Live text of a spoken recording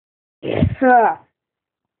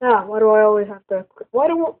Why do I always have to... Why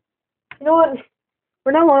don't... You know what?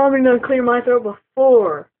 For now on, I'm going to clear my throat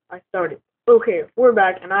before I started. Okay, we're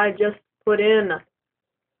back, and I just put in...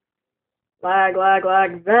 Lag,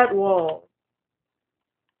 that wall.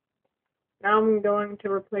 Now I'm going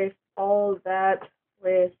to replace all that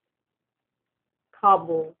with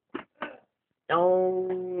cobblestone.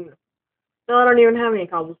 No, I don't even have any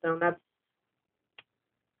cobblestone.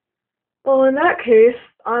 Well, in that case,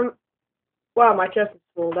 wow, my chest is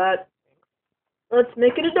full. Let's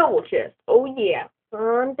make it a double chest. Oh yeah,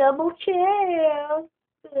 fun double chest.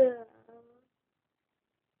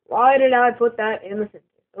 Why did I put that in the center?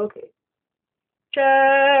 Okay.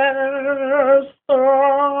 Chest.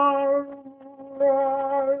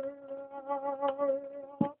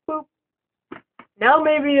 Boop. Now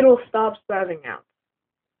maybe it'll stop spazzing out.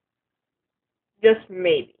 Just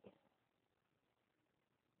maybe.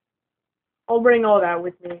 I'll bring all that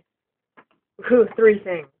with me. Ooh, 3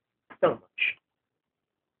 things. So much.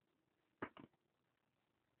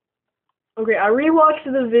 Okay, I rewatched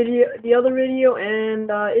the other video,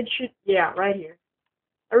 and it should, yeah, right here.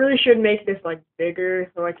 I really should make this like bigger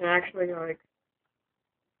so I can actually like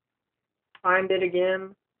find it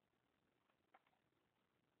again.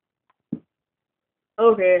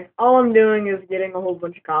 Okay, all I'm doing is getting a whole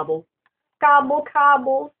bunch of cobble.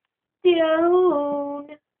 Cobblestone.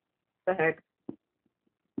 The heck.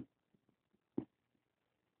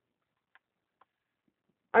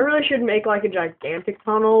 I really should make like a gigantic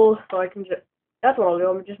tunnel so I can just. That's what I'll do.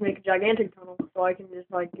 I'll just make a gigantic tunnel so I can just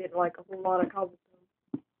like get like a whole lot of cobblestone.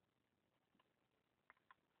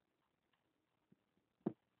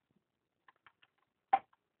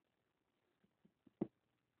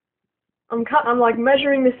 I'm like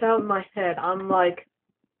measuring this out in my head. I'm like,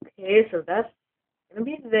 okay, so that's gonna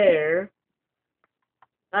be there,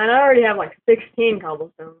 and I already have like 16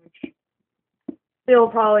 cobblestone, which still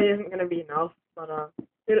probably isn't gonna be enough, but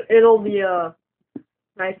it'll be a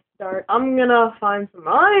nice start. I'm gonna find some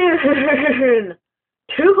iron.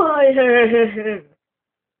 2 iron.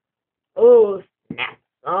 Oh snap,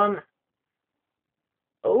 son.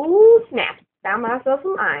 Oh snap! Found myself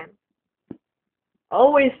some iron. I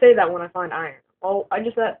always say that when I find iron. Oh, I'm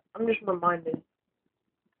just reminded.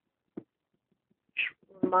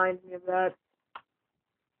 Remind me of that.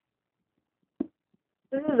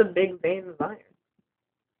 This is a big vein of iron.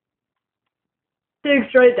 Dig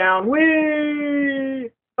straight down. Whee!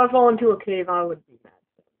 If I fall into a cave, I would be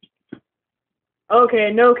mad. Okay,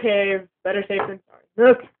 no cave. Better safe than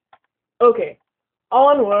sorry. Okay.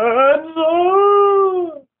 Onwards!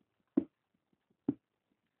 Oh!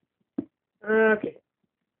 Okay.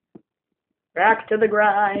 Back to the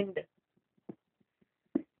grind.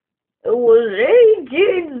 It was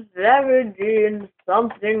 1870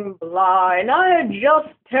 something blah, and I had just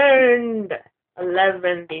turned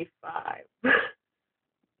 11:55.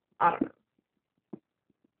 I don't know.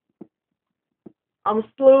 I'm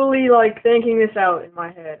slowly like thinking this out in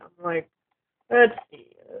my head. I'm like, let's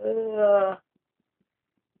see.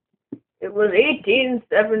 It was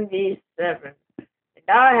 1877.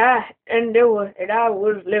 And I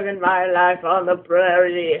was living my life on the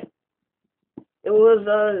prairie. It was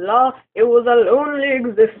a lonely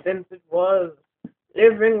existence. It was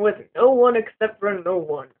living with no one except for no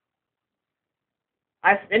one.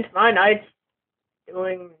 I spent my nights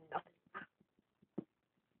doing nothing,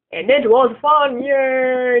 and it was fun.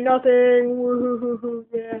 Yay, nothing. Woohoo!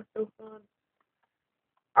 Yeah, so fun.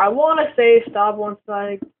 I want to say stop once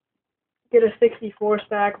I get a 64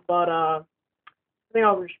 stack, but I think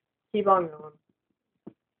I'll just keep on going.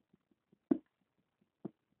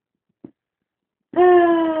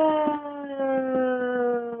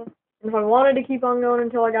 If I wanted to keep on going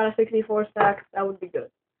until I got a 64 stack, that would be good.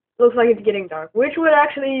 Looks like it's getting dark, which would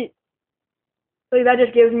actually, so that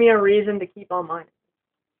just gives me a reason to keep on mining.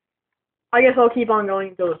 I guess I'll keep on going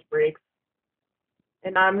until this breaks.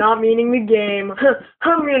 And I'm not meaning the game.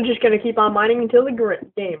 I'm just gonna keep on mining until the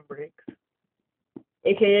game breaks.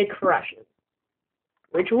 AKA crashes.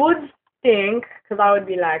 Which would stink, because I would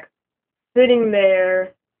be like, sitting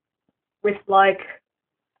there with like,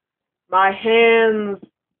 my hands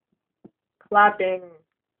clapping,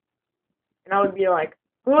 and I would be like,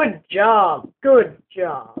 good job.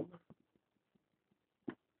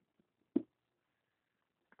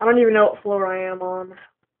 I don't even know what floor I am on.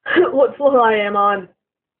 What floor I am on.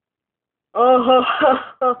 Oh,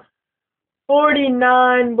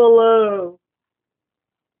 49 below.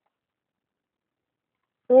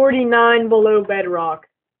 49 below bedrock.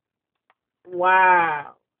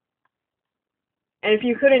 Wow. And if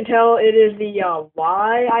you couldn't tell, it is the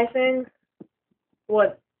Y, I think.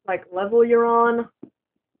 What, like, level you're on.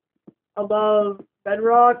 above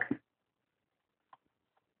bedrock.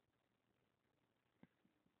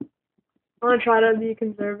 I'm gonna try to be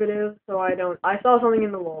conservative so I don't. I saw something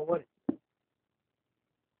in the wall. What?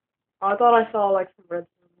 Oh, I thought I saw like some redstone.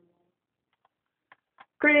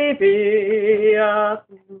 Creepy.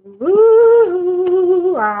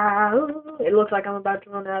 Ooh, ah, ooh. It looks like I'm about to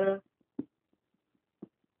run out of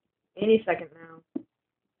any second now.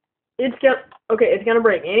 It's gonna. Okay, it's gonna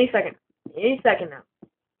break any second. Any second now.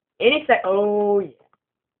 Any sec. Oh yeah.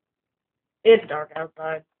 It's dark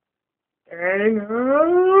outside. Dang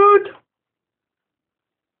it.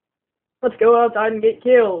 Let's go outside and get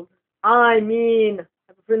killed. I mean,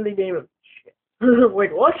 have a friendly game of shit.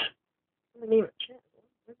 Wait, what? Friendly game of shit.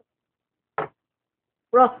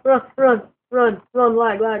 Run, run, run, run, run,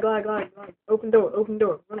 lag, lag, lag, lag, lag. Open door,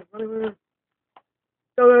 run, run, run.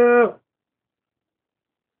 Go!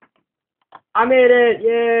 I made it,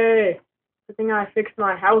 yay! Good thing I fixed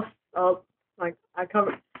my house up. Like, I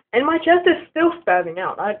covered. And my chest is still spazzing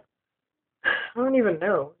out. I don't even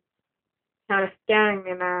know. Kind of scaring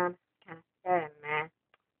me, man. Kind of scaring me, man.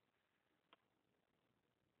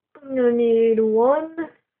 I'm gonna need one.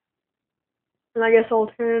 And I guess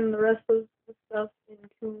I'll turn the rest of the stuff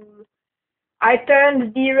into. I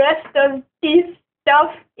turned the rest of this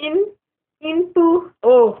stuff into.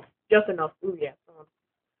 Oh, just enough. Ooh, yeah.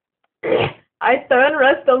 I turn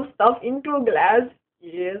rest of stuff into glass.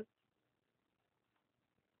 Yes.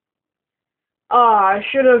 Ah, I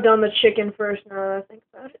should have done the chicken first now that I think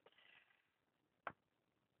about it.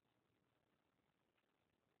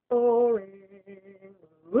 Boring.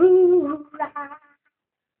 Ooh,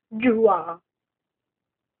 Jua.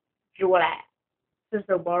 Jua. This is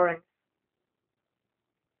so boring.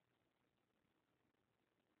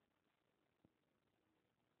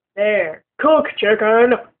 There. Cook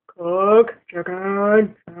chicken. Cook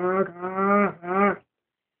chicken. Chicken.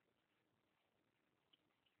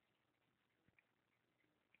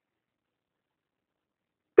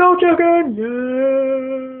 Go chicken.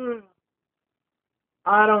 Yeah.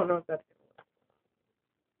 I don't know if that's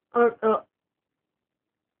gonna work.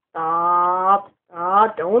 Stop.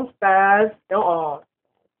 Stop. Don't spaz. Don't. Oh.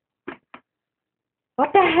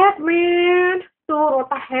 What the heck, man? Dude, what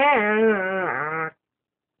the heck?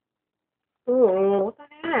 Dude, what the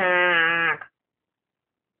heck?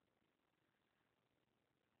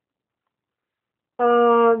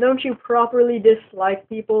 Don't you properly dislike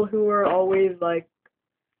people who are always like,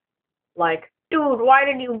 dude, why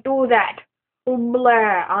did you do that? Blah,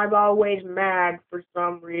 I'm always mad for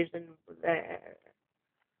some reason. Blah.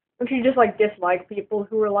 Don't you just like dislike people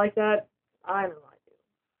who are like that? I don't like it.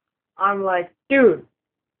 I'm like, dude,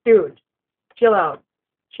 chill out,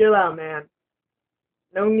 man.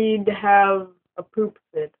 No need to have a poop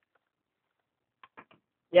fit.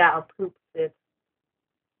 Yeah, a poop fit.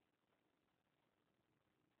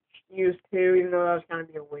 Used to, even though that was kind of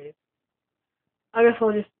be a waste. I guess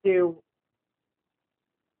I'll just do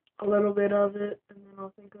a little bit of it, and then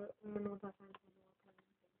I'll think of it, and then once I find something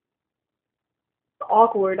it's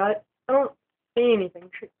awkward. I don't see anything.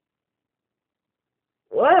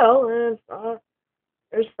 Well, there's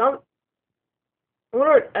some. I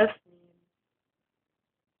wonder what F means.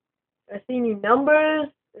 I see any numbers?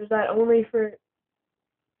 Is that only for?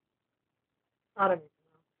 I don't know.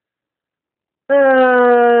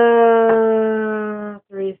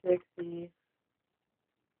 360.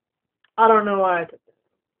 I don't know why I took this.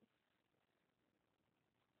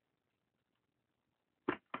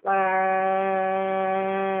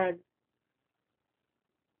 Flag.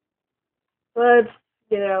 Let's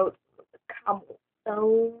get out the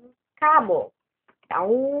cobblestone.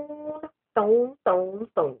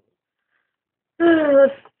 Stone.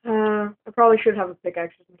 I probably should have a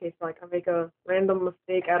pickaxe just in case, like, I make a random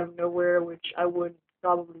mistake out of nowhere, which I would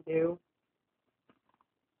probably do.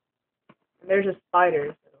 And there's a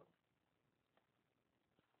spider, so.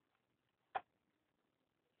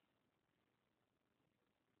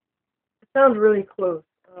 It sounds really close.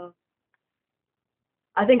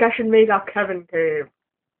 I think I should make a Kevin cave.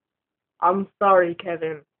 I'm sorry,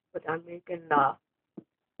 Kevin, but I'm making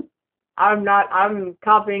I'm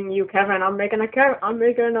copying you, Kevin. I'm making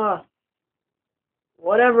a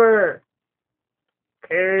whatever.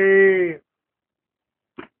 Cave.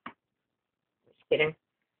 Just kidding.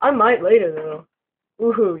 I might later, though.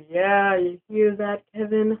 Ooh, yeah, you hear that,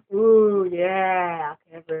 Kevin? Ooh, yeah,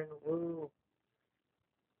 Kevin, ooh.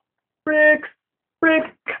 Brick,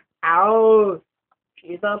 house.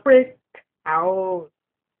 She's a brick house.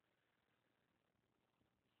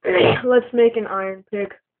 Let's make an iron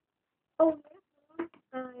pick. Oh,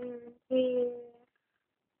 iron pick.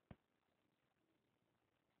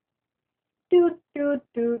 Doot.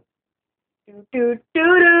 do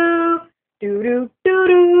do do do do do do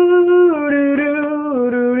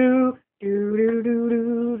do do do do do.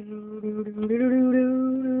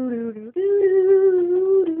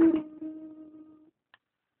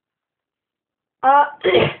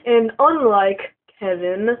 And unlike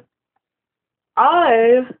Kevin,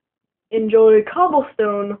 I enjoy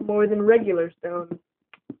cobblestone more than regular stone.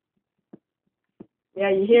 Yeah,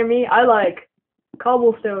 you hear me? I like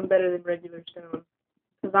cobblestone better than regular stone.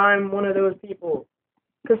 Because I'm one of those people.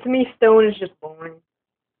 Because to me, stone is just boring.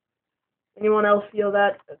 Anyone else feel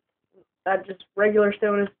that? That just regular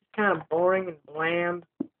stone is kind of boring and bland.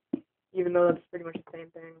 Even though that's pretty much the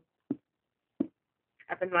same thing.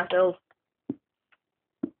 Trapping myself.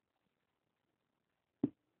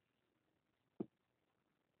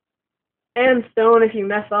 And stone, if you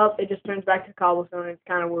mess up, it just turns back to cobblestone. It's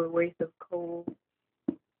kind of a waste of coal.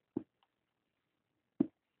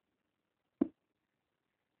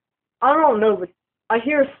 I don't know, but I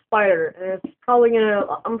hear a spider, and it's probably gonna.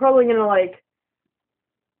 I'm probably gonna like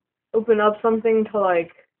open up something to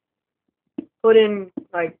like put in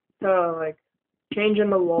like to like change in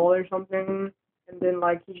the wall or something, and then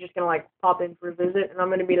like he's just gonna like pop in for a visit, and I'm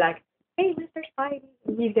gonna be like, "Hey, Mr. Spidey,"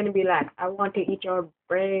 and he's gonna be like, "I want to eat your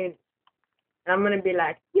brain." And I'm gonna be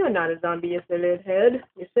like, "You're not a zombie, you silly head.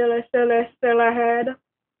 You silly head."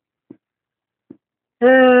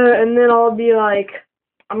 And then I'll be like,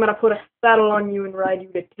 I'm gonna put a saddle on you and ride you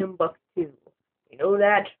to Timbuktu. You know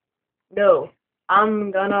that? No. I'm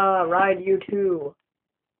gonna ride you to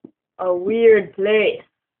a weird place.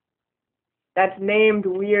 That's named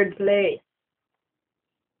Weird Place.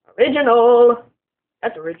 Original!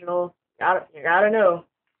 That's original. You gotta know.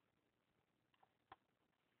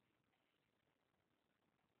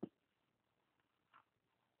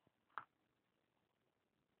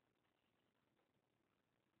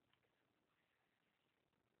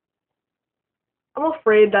 I'm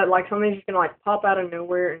afraid that like something's just gonna like pop out of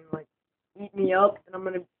nowhere and like eat me up, and I'm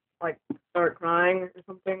gonna like start crying or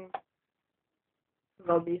something. Cause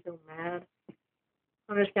I'll be so mad.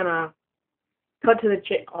 I'm just gonna cut to the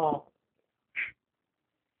chase. Oh,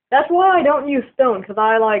 that's why I don't use stone, cause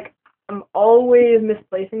I'm always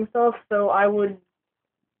misplacing stuff. So I would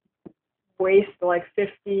waste like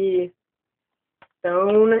 50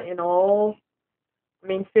 stone in all. I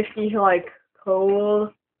mean 50 like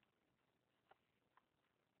coal.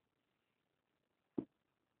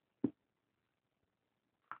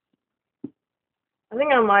 I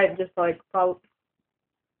think I might just like probably.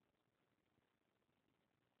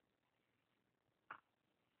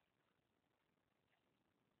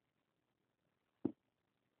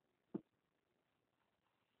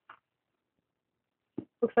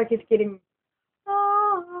 Looks like it's getting.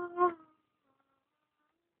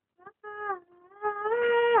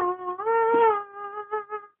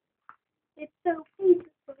 It's so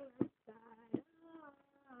peaceful inside.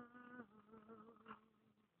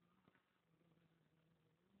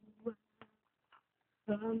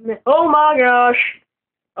 Oh my gosh!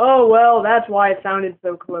 Oh well, that's why it sounded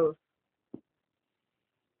so close.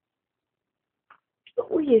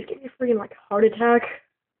 Please, give me a freaking like heart attack.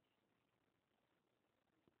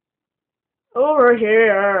 Over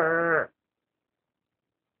here.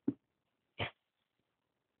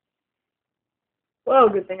 Well,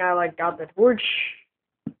 good thing I like got the torch.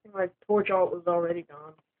 I think my torch alt was already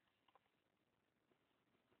gone.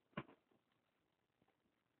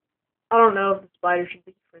 I don't know if the spider should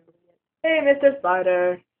be friendly yet. Hey, Mr.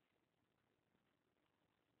 Spider.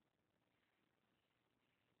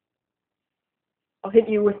 I'll hit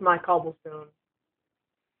you with my cobblestone.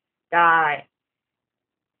 Die.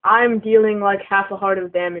 I'm dealing like half a heart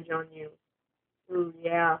of damage on you. Ooh,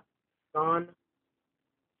 yeah. Son.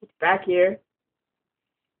 Get back here.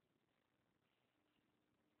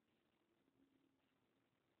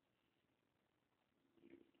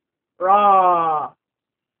 Raw.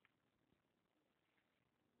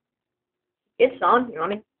 It's on. You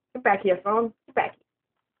wanna get back here, son? Get back here.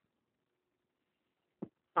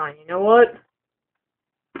 Fine, you know what?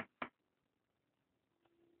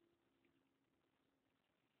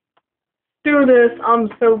 Do this.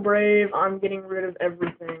 I'm so brave. I'm getting rid of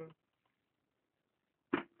everything.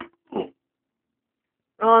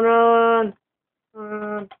 Run, run,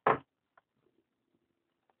 run.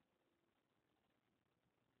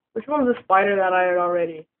 Which one's the spider that I had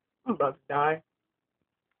already? I'm about to die.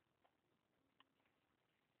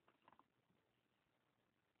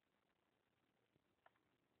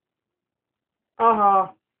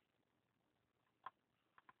 Aha.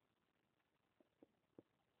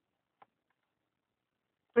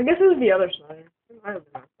 I guess it was the other spider. It might have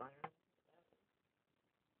been that spider.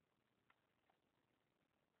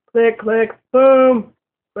 Click, click, boom.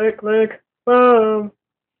 Click, click, boom.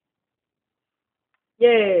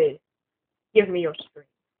 Yay. Give me your string.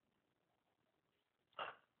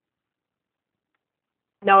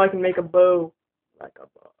 Now I can make a bow. Like a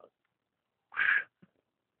bow.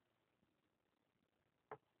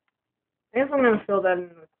 I guess I'm gonna fill that in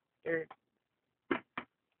with dirt.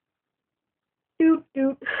 Doot,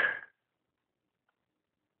 doot.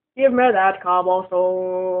 Give me that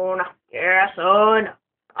cobblestone. Yeah, son.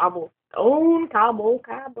 Cobblestone,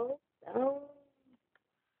 cobblestone.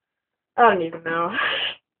 I don't even know.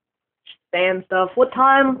 Sand stuff. What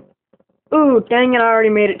time? Ooh, dang it, I already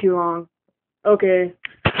made it too long. Okay.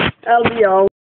 That'll be all.